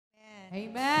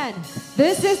Amen.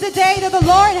 This is the day that the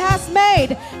Lord has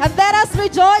made, and let us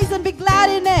rejoice and be glad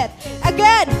in it.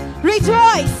 Again,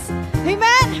 rejoice.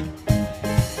 Amen.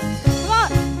 Come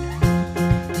on.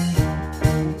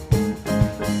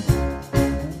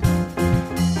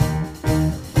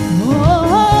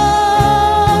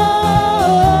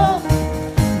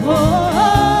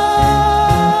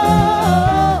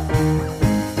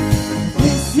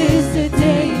 This is the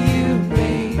day you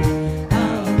made.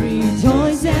 I'll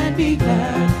rejoice and be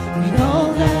glad with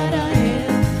all that I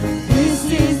am. This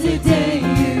is the day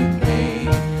you made.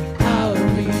 I'll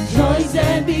rejoice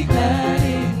and be glad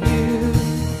in you.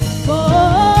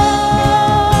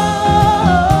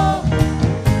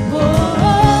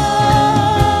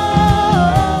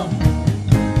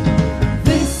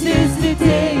 This is the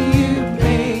day you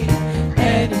made,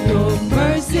 and your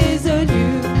mercies are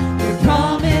new. Your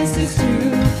promise is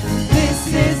true. This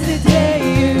is the day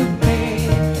you made.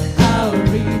 I'll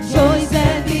rejoice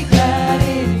and be glad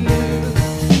in you.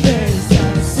 There's a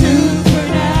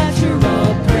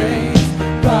supernatural praise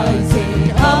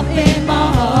rising up in my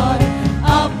heart,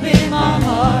 up in my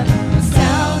heart. A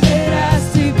sound that has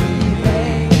to be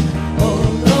made. Oh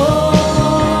Lord,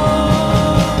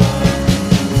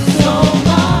 so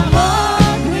my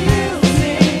heart will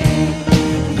sing.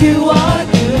 You are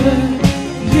good,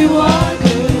 you are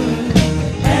good,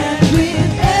 and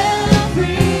with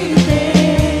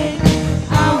everything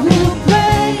I will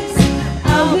praise, I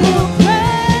will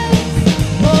praise.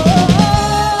 Oh,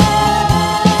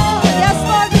 Yes,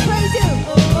 Lord, we praise you.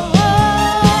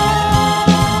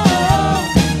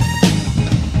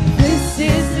 this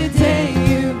is the day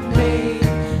you made.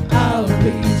 I'll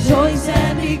rejoice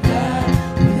and be glad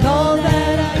with all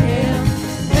that I am.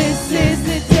 This is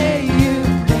the day you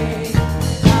made.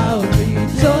 I'll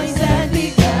rejoice and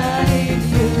be glad in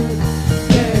you.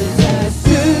 There's a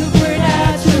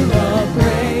supernatural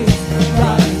praise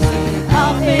rising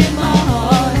up in my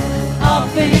heart,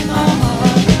 up in my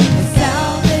heart. A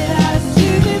sound that has to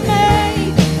be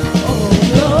made. Oh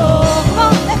Lord, Come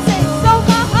on, let's sing. So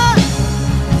my heart.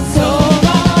 so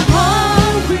my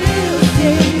heart will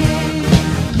sing.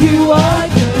 You are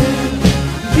good,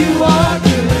 you are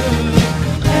good,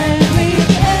 and with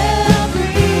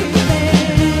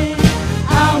everything I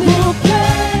will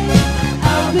praise, I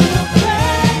will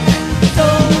praise. So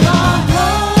my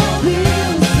heart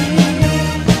will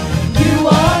sing. You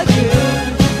are good,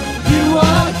 you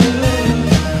are good,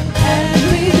 and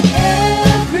with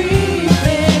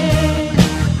everything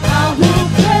I will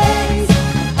praise,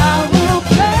 I will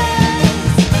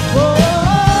praise.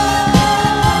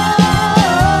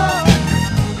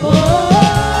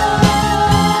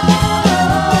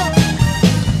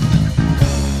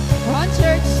 Come on,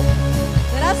 church.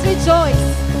 Let us rejoice.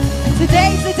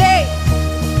 Today's the day.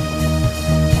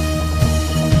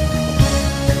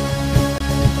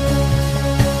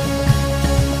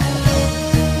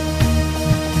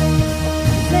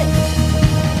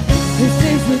 This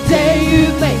is the day you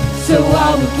made, so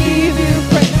I will give you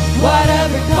praise.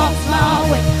 Whatever comes my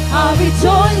way, I'll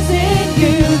rejoice in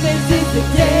you. This is the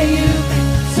day you made,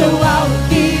 so I will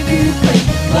give you praise.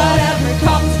 Whatever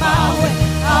comes my way,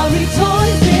 I'll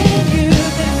rejoice in you.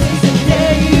 This is the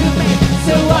day you made,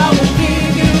 so I will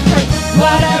give you praise.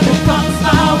 Whatever comes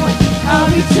my way, I'll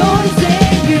rejoice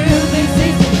in you. This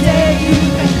is the day you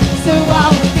made, so I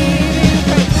will give you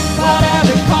praise.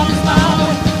 Whatever comes my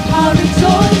way, I'll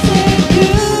rejoice in you.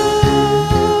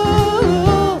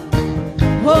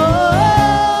 Oh,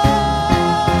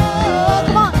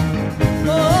 Come on.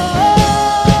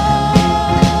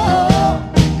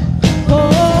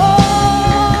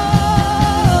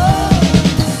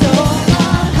 so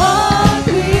my heart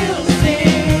will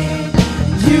sing.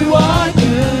 You are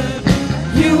good,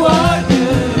 you are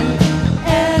good,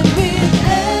 and with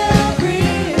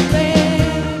everything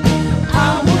I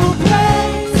will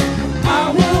praise, I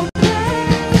will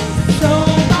praise. So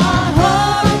my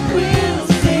heart will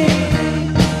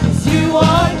sing. 'Cause you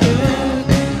are good,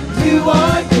 you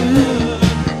are good,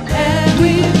 and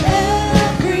with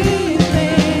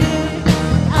everything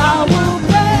I will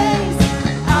praise,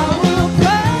 I will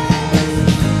praise.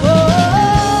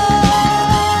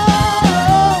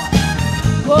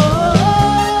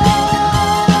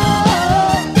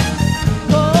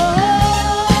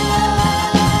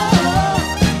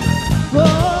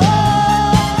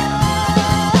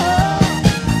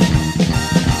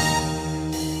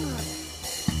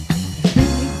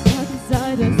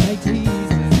 Inside us like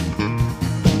Jesus,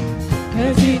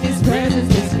 'cause in His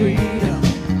presence there's freedom.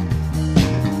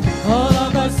 All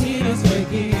of our sin is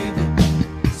forgiven,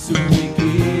 so we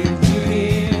give to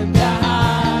Him the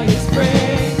highest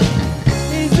praise.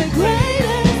 It's the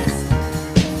greatest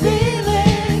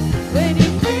feeling when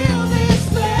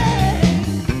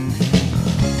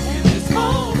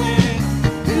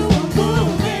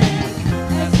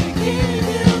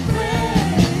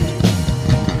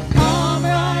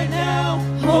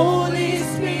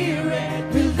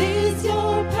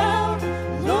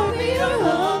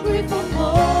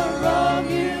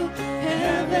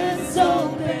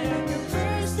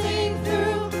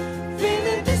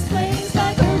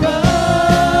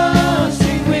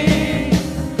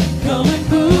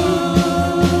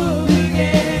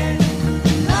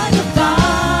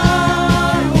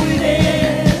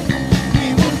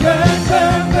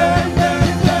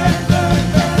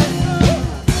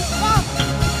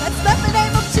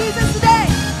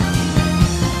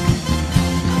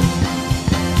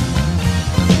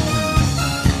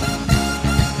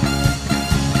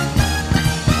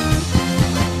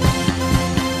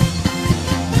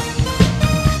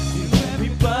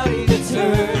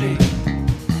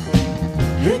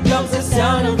Then comes the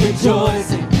sound of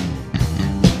rejoicing.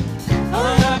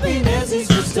 Our happiness is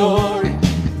restoring.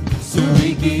 So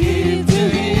we give to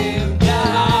Him the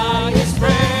highest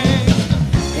praise.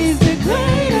 It's the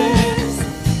greatest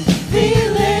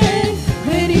feeling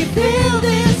when He filled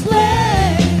this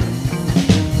place.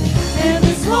 In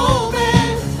this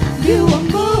moment, you are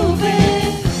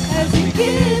moving as we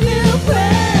give you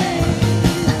praise.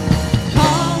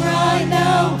 Come right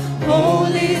now,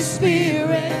 Holy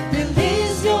Spirit,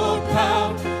 release your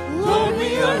power. Lord,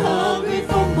 we are hungry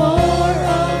for more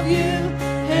of you.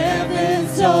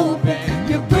 Heaven's open,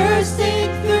 you're bursting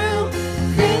through,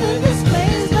 filling this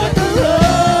place like a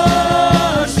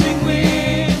rushing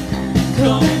wind.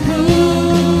 Come and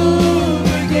move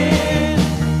again,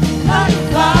 like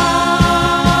a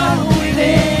fire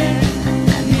within.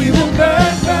 We will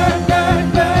burn, burn,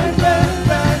 burn, burn, burn,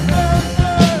 burn, burn,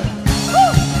 burn.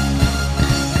 Woo!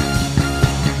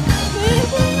 We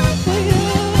will not for you.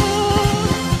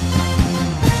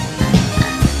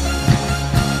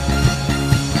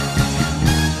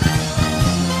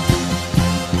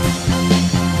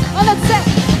 Oh, let's say,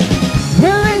 we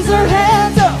raise our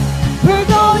hands up. We're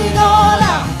going all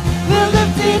out. We're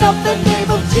lifting up the name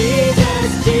of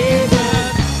Jesus,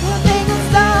 Jesus. Nothing can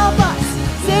stop us.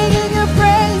 Singing your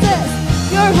praises.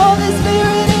 Your Holy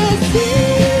Spirit is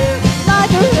here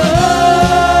like a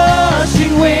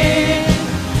Rushing wind,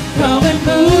 come and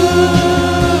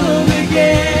move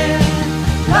again,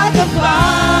 like a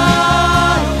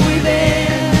fire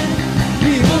within.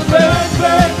 We will burn,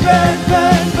 burn, burn,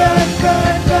 burn, burn,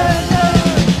 burn, burn, burn.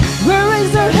 We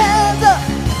raise our hands up.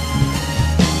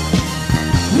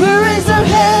 We raise our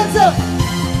hands up.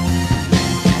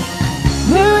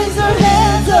 We raise our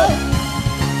hands up.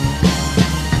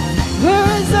 We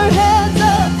raise our hands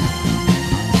up.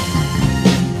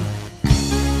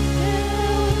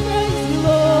 Yeah, praise the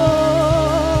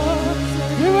Lord.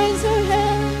 We raise our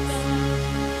hands.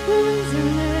 We raise our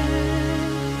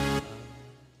hands.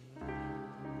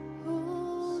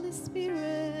 Holy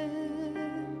Spirit.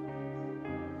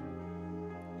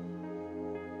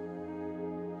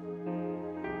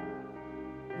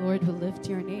 Lord, we lift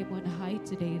your name on high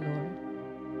today, Lord.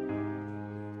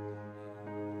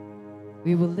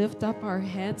 We will lift up our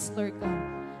hands, Lord God,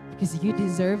 because you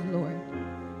deserve, Lord.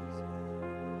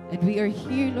 And we are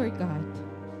here, Lord God.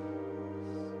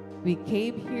 We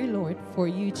came here, Lord, for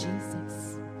you,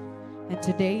 Jesus. And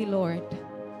today, Lord,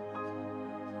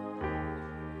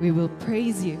 we will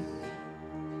praise you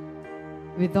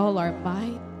with all our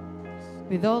might,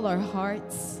 with all our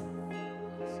hearts.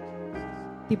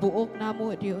 Tibuok na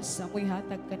mo, Diyos, sa mo'y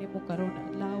hatag kanimo karon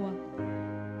adlaw.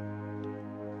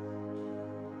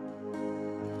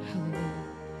 Hallelujah.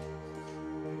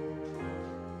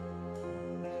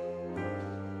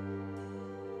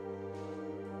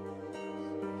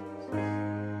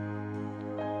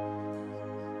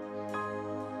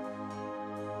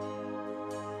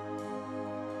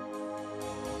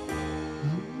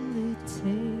 All it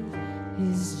takes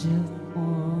is just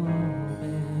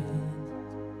moment.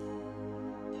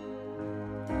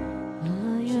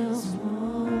 I just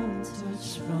want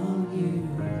touch from you.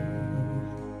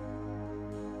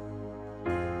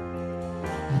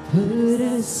 I put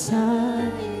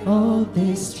aside all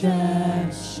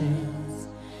distractions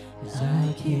as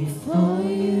I came for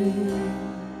you.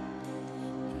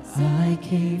 I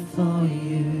came for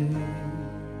you.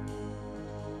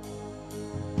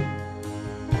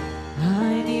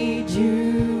 I need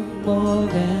you more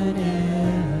than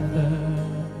ever.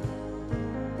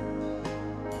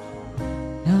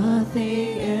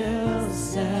 Nothing else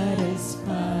satisfies.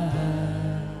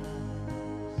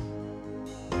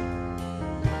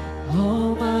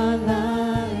 All my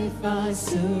life I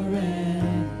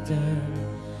surrender.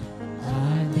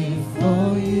 I live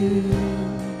for you.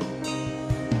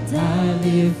 I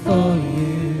live for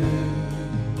you.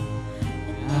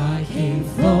 I came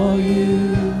for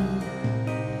you.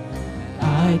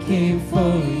 I came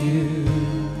for you.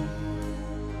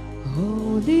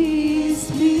 Holy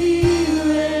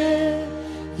Spirit,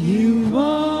 you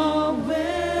are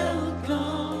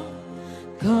welcome.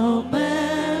 Come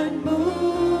and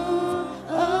move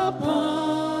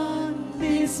upon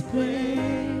this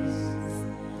place.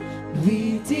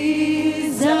 We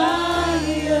desire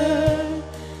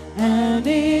an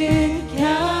encounter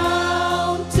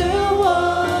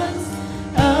once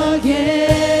again.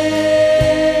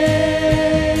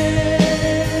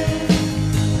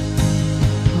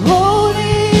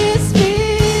 Holy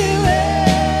Spirit,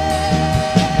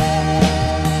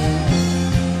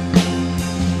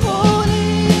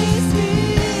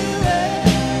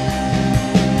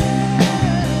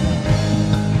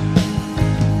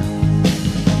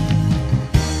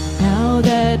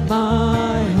 and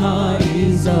my heart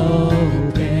is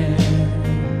open.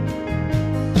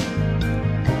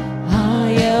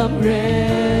 I am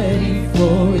ready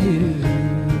for you.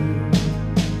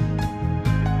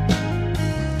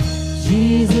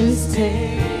 Jesus,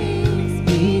 take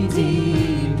me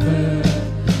deeper,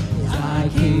 'cause I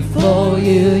came for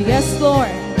you. Yes, Lord.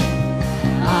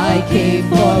 I came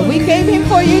for, we came here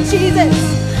for you, Jesus.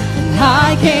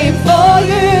 I came for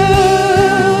you.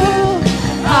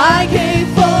 I came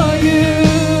for you.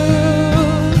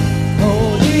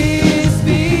 Holy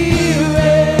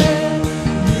Spirit,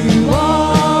 you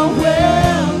are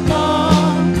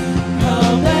welcome.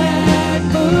 Come and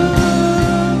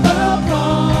move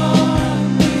upon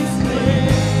this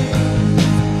place.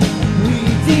 We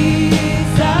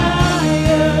desire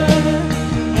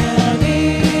an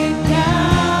encounter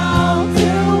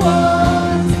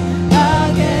once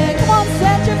again. Come on,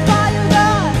 set your fire,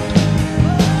 God.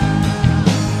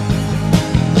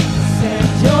 Set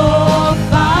your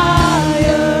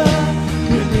fire,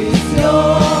 release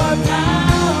your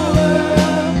power,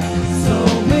 so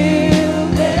we'll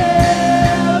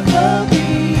never be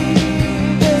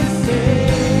the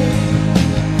same.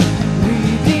 We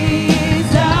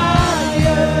desire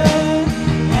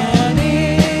an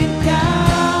encounter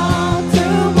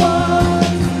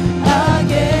once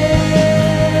again.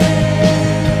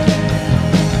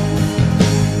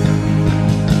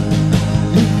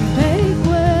 Make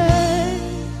way,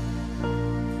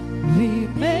 we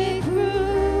make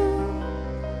room.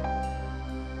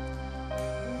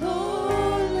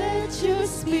 Lord, let your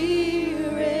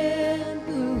spirit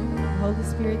move. Holy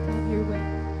Spirit, have your way.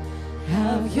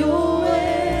 Have your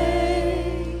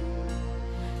way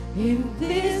in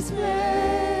this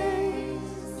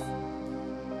place.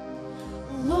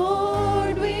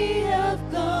 Lord, we have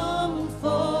come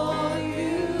for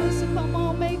you. So come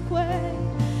on, make way.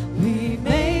 We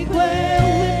make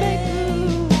way,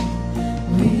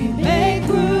 we make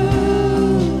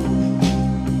room.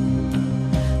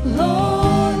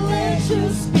 Lord, let your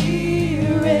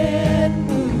spirit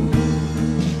move.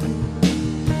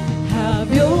 Have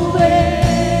your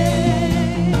way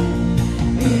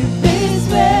in this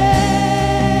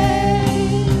place.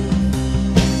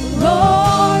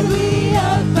 Lord, we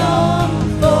have come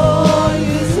for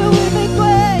you. So we make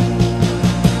way.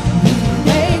 We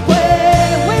make way.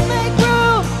 We make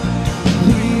room.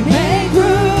 We make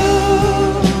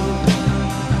room.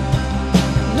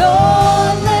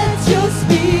 Lord, let your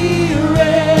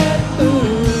spirit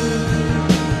move.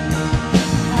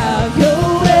 Have your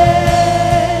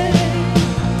way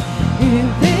in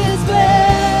this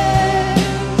place.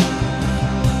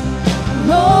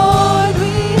 Lord,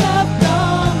 we have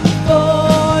come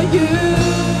for you.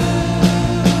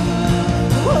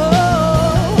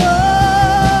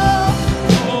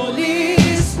 Holy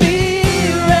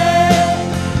Spirit,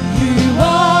 you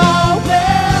are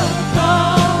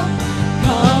welcome.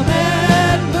 Come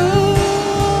and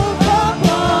move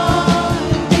upon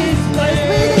this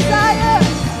place.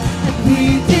 We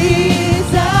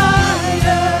desire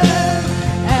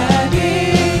an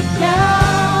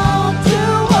encounter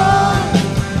once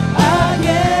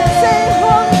again. Say,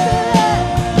 Holy Spirit,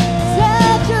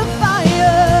 set your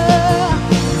fire,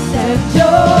 set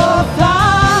your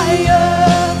fire,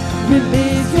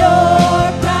 release your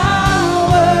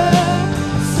power,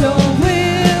 so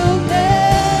we'll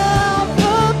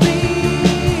never be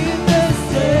the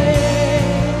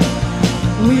same.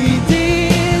 We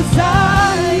desire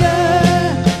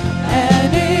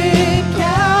an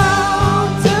encounter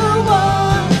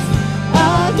once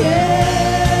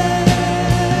again.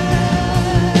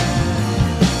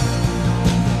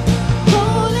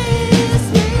 Holy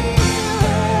Spirit,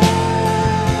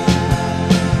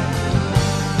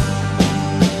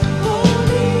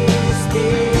 Holy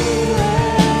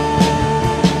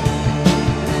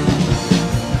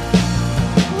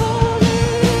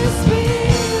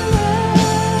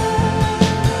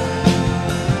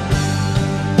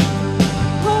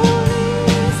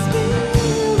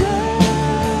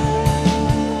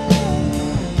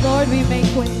Lord, we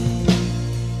make way.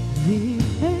 We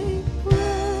make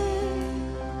way.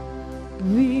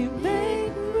 We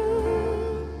make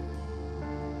room.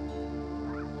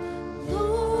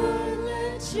 Lord,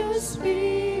 let your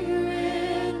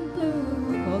spirit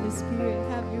move. Holy Spirit,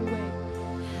 have your way.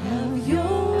 Have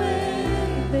your way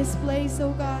in this place,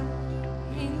 oh God.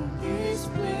 In this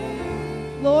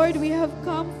place. Lord, we have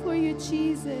come for you,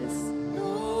 Jesus.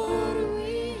 Lord,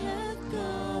 we have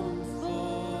come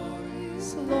for you.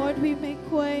 So Lord, we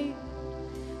make way.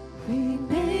 We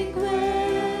make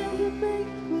way. We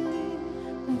make way.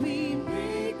 We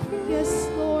make way. Yes,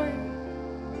 Lord.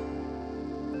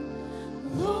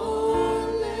 Lord,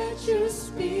 let your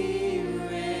spirit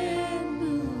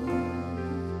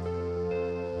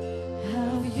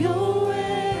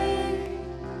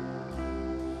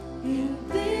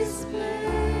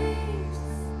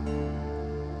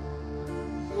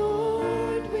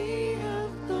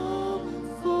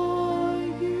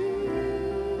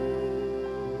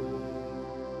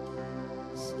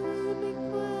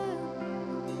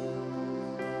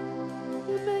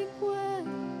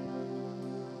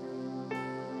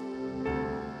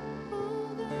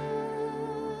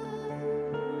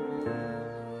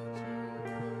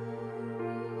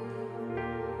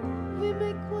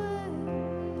make way.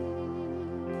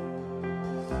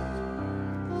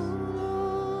 Oh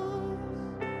Lord,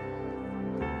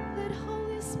 let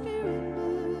Holy Spirit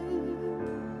move.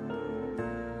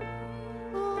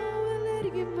 Oh, we're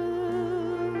letting you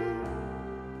move.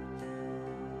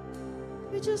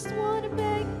 We just want to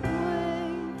make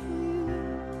way for you,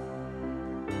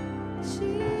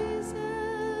 Jesus.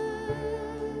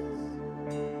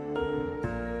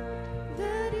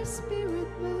 Let your Spirit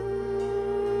move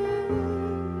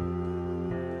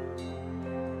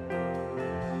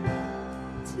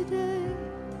today.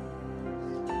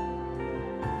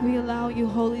 We allow you,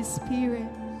 Holy Spirit,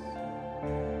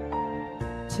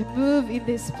 to move in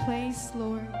this place,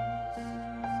 Lord.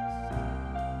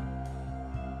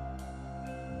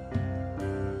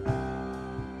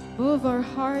 Move our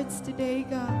hearts today,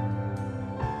 God.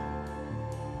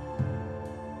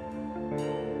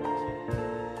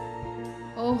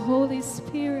 Oh, Holy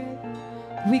Spirit,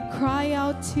 we cry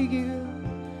out to you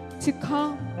to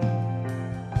come.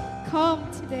 Come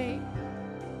today.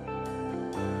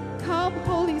 Come,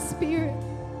 Holy Spirit.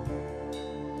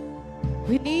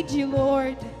 We need you,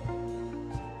 Lord.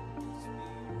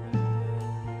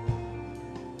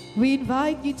 We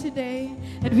invite you today,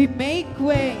 and we make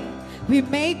way. We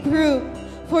make room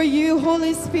for you,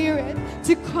 Holy Spirit,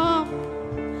 to come.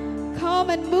 Come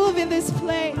and move in this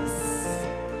place.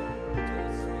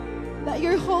 Let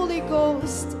your Holy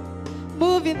Ghost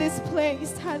move in this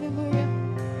place. Hallelujah.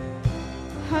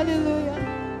 Hallelujah.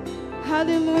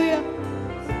 Hallelujah.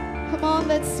 Come on,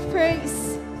 let's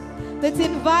praise. Let's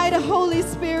invite the Holy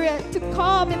Spirit to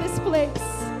come in this place.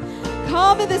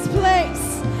 Come in this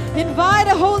place. Invite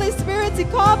the Holy Spirit to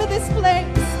come in this place.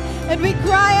 And we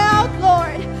cry out,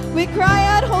 Lord. We cry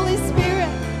out, Holy Spirit,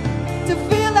 to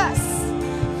fill us.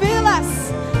 Fill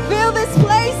us. Fill this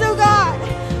place, oh God.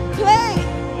 Play.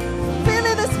 Fill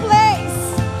in this place.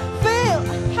 Fill.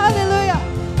 Hallelujah.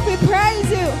 We praise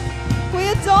you. We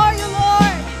adore you,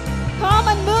 Lord. Come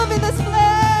and move in this place.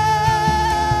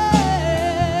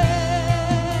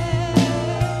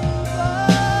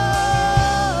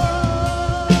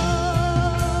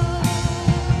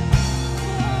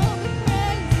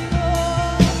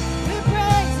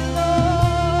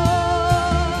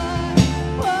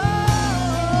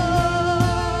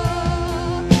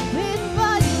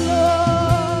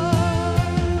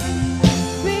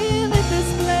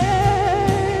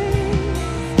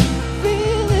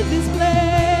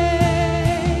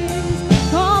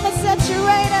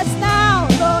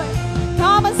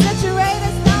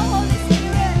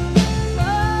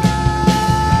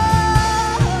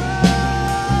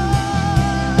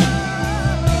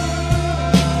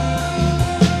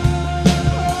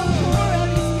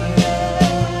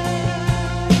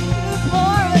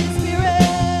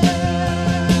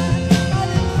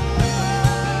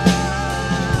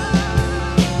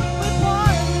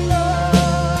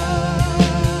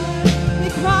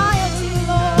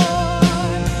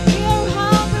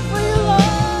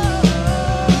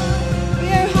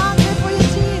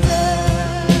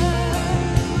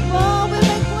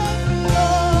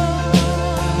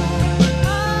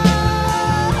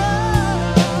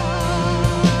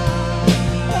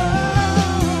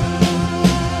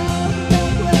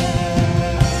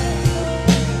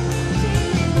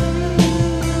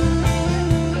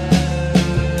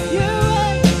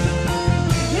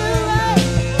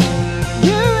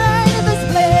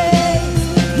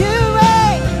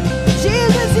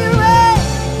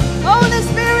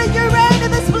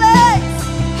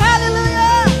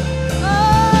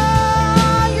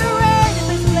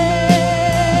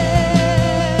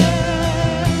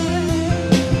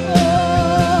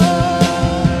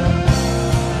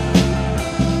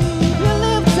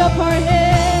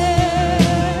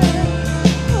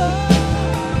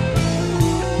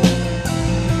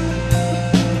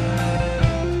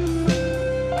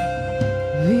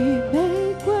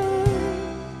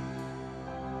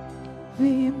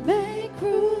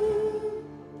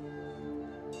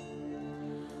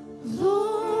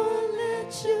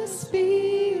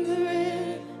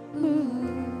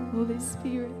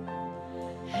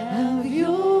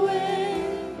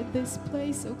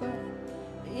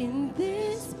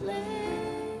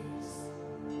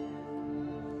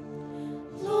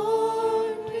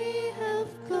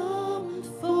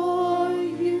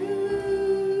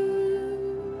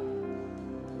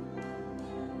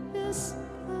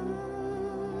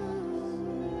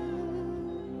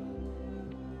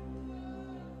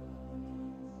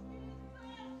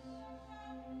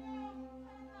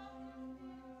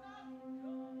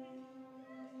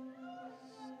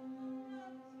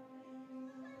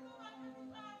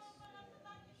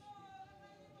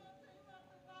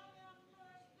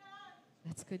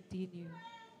 Let's continue.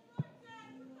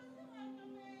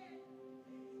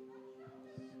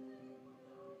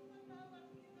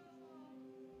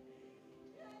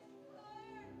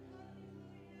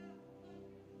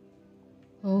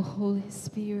 Oh, Holy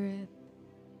Spirit,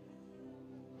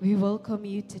 we welcome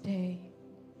you today.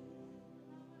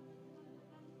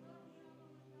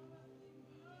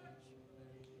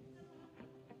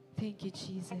 Thank you,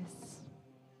 Jesus.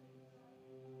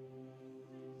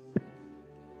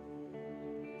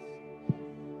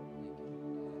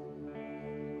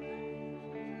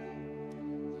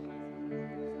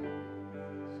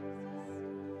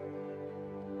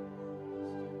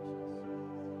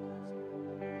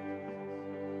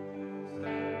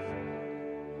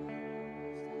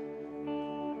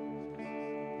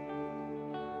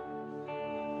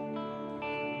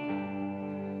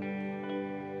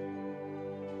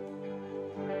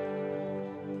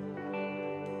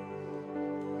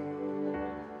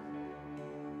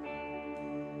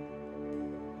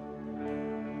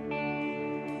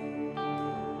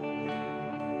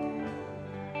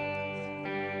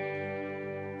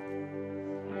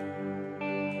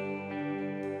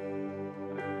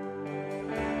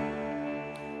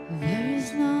 There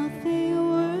is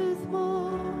nothing worth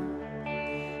more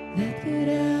that could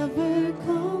ever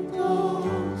come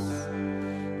close.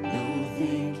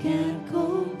 Nothing can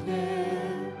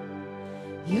compare.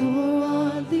 You're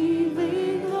our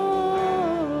living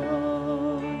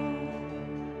hope.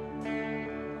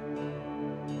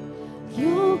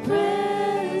 Your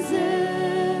presence,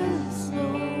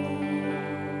 Lord.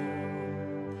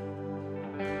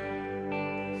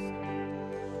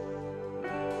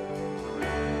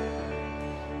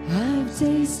 I've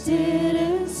tasted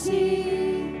and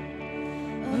seen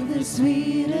of the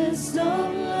sweetest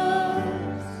of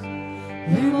loves,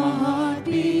 where my heart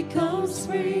becomes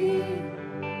free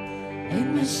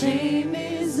and my shame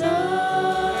is undone.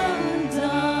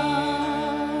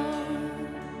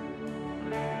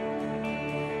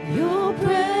 Your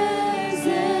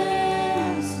presence,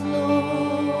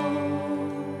 Lord.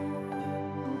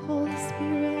 Oh, Holy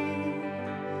Spirit.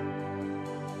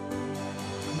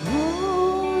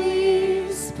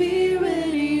 Holy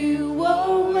Spirit, you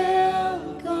are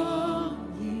welcome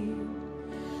here.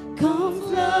 Come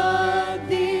flood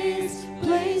this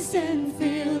place and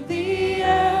fill the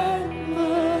atmosphere.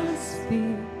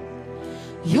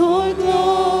 Your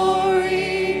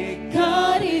glory,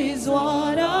 God, is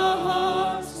what our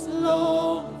hearts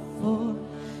long for.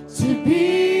 To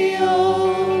be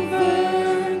overcome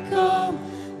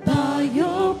by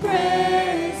your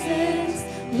presence,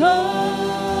 Lord.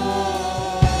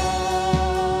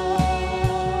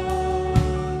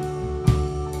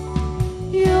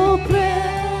 Your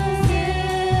presence,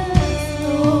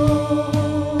 Lord.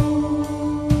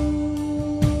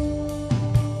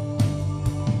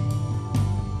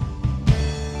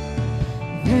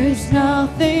 There's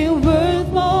nothing worth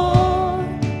more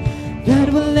that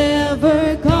will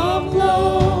ever come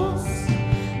close.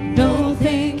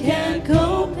 Nothing can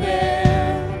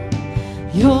compare.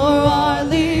 You're our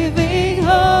living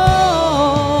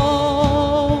hope.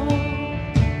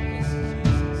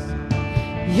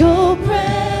 Your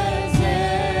presence,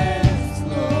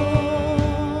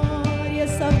 Lord.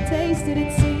 Yes, I've tasted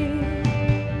and seen.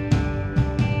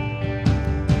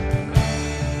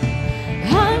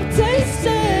 I've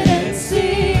tasted and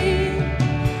seen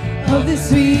of the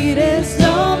sweetest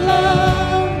of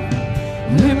love,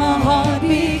 where my heart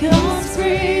becomes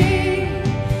free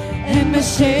and my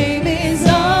shame is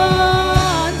undone.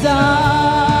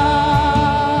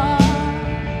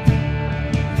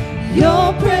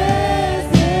 Your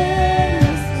presence,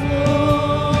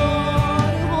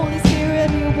 Lord. Holy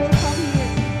Spirit, you will come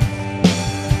here.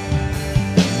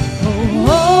 Oh,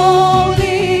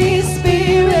 Holy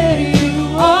Spirit, you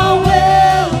are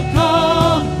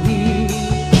welcome here.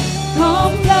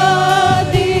 Come flood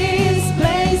this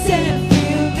place and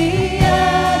fill the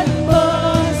atmosphere.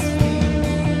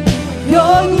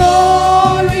 Your glory.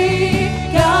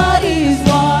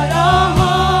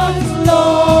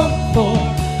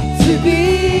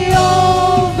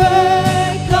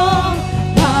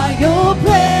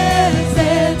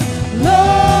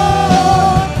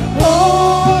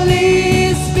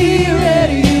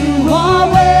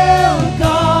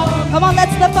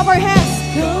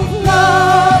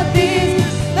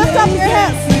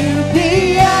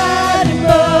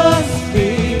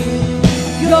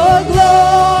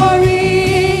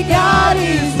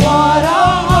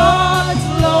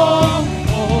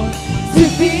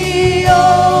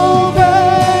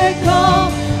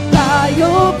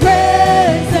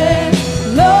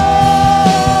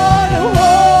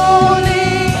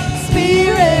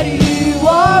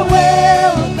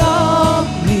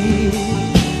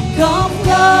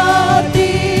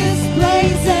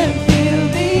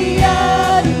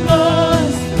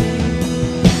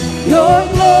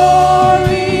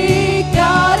 glory,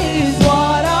 God, is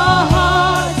what our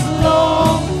hearts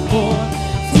long for.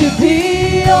 To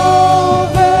be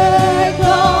overcome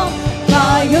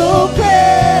by your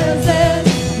presence,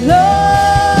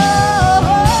 Lord.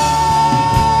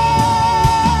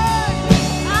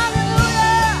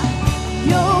 Hallelujah.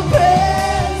 Your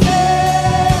presence,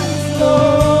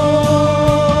 Lord.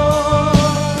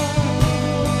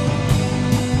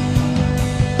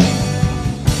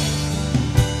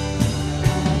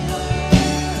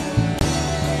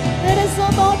 Eres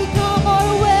amado